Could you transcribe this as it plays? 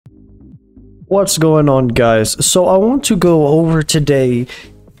What's going on, guys? So I want to go over today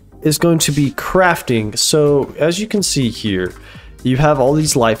is going to be crafting. So as you can see here, you have all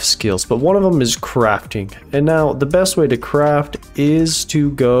these life skills, but one of them is crafting. And now the best way to craft is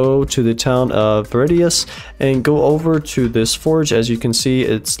to go to the town of Devas and go over to this forge. As you can see,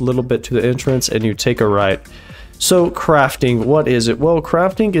 it's a little bit to the entrance and you take a right. So crafting, what is it? Well,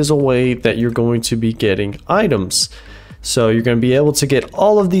 crafting is a way that you're going to be getting items. So you're going to be able to get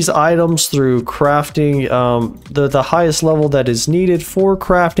all of these items through crafting. The highest level that is needed for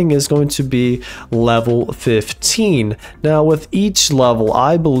crafting is going to be level 15. Now with each level,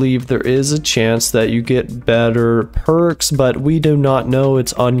 I believe there is a chance that you get better perks, but we do not know.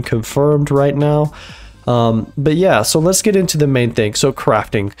 It's unconfirmed right now. But yeah, so let's get into the main thing. So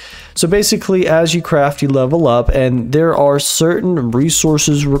crafting. So basically, as you craft, you level up, and there are certain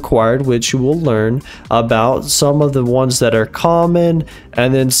resources required, which you will learn about. Some of the ones that are common,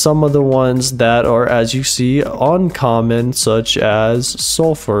 and then some of the ones that are, as you see, uncommon, such as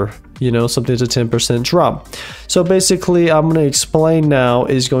sulfur. You know, something's a 10% drop. So basically, I'm going to explain now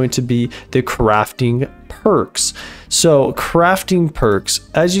is going to be the crafting perks. So crafting perks,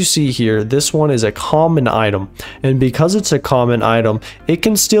 as you see here, this one is a common item, and because it's a common item, it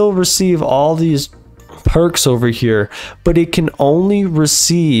can still receive all these perks over here, but it can only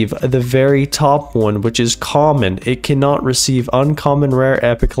receive the very top one, which is common. It cannot receive uncommon, rare,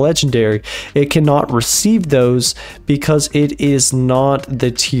 epic, legendary. It cannot receive those because it is not the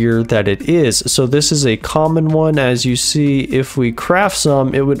tier that it is. So this is a common one. As you see, if we craft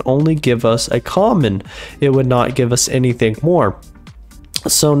some, it would only give us a common. It would not give us anything more.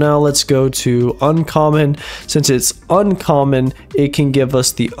 So now let's go to uncommon. Since it's uncommon, it can give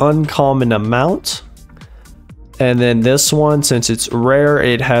us the uncommon amount. And then this one, since it's rare,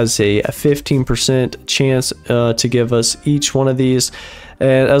 it has a 15% chance to give us each one of these.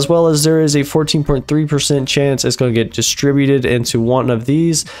 And as well as there is a 14.3% chance it's going to get distributed into one of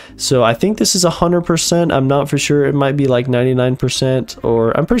these. So I think this is 100%. I'm not for sure. It might be like 99%,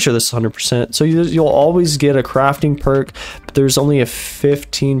 or I'm pretty sure this is 100%. So you'll always get a crafting perk, but there's only a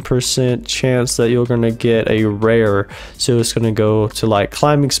 15% chance that you're going to get a rare. So it's going to go to like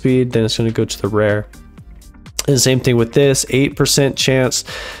climbing speed, then it's going to go to the rare. And the same thing with this, 8% chance.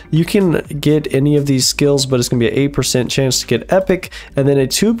 You can get any of these skills, but it's going to be an 8% chance to get epic, and then a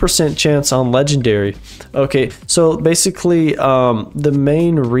 2% chance on legendary. Okay, so basically the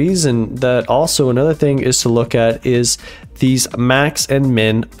main reason that also another thing is to look at is these max and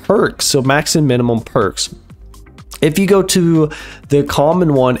min perks. So max and minimum perks. If you go to the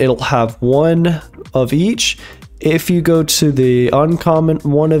common one, it'll have one of each. If you go to the uncommon,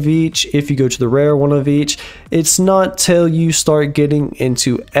 one of each. If you go to the rare, one of each. It's not till you start getting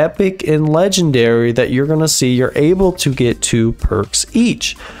into epic and legendary that you're gonna see you're able to get 2 perks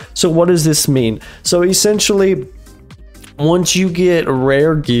each. So what does this mean? So essentially, once you get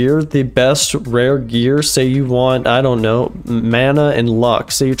rare gear, the best rare gear, say you want, I don't know, mana and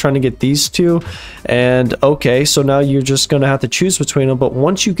luck. Say you're trying to get these two, and okay, so now you're just gonna have to choose between them. But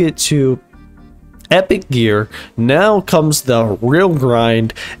once you get to epic gear, now comes the real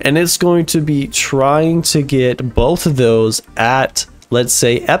grind, and it's going to be trying to get both of those at, let's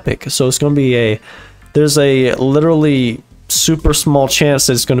say, epic. So it's going to be there's a literally super small chance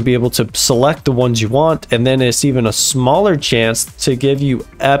that it's going to be able to select the ones you want, and then it's even a smaller chance to give you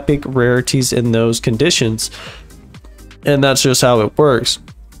epic rarities in those conditions. And that's just how it works.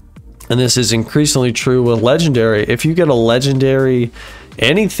 And this is increasingly true with legendary. If you get a legendary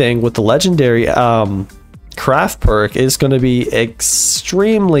anything with the legendary craft perk, is going to be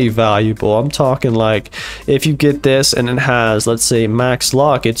extremely valuable. I'm talking like if you get this and it has, let's say, max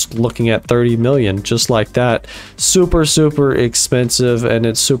luck, it's looking at 30 million, just like that. Super expensive, and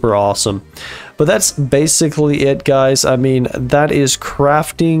it's super awesome. But that's basically it, guys. I mean, that is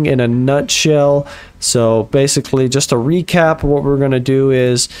crafting in a nutshell. So basically, just to recap, what we're going to do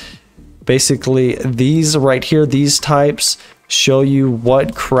is basically these right here, these types show you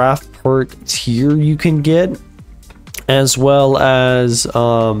what craft perk tier you can get, as well as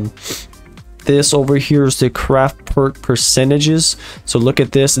this over here is the craft perk percentages. So look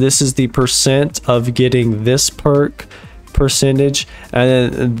at this. This is the percent of getting this perk percentage,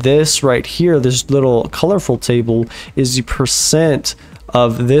 and then this right here, this little colorful table, is the percent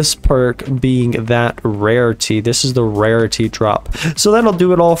of this perk being that rarity. This is the rarity drop. So that'll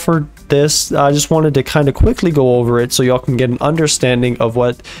do it all for this. I just wanted to kind of quickly go over it so y'all can get an understanding of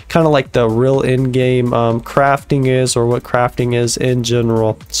what kind of like the real in-game crafting is, or what crafting is in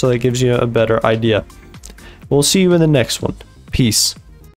general, so that gives you a better idea. We'll see you in the next one. Peace.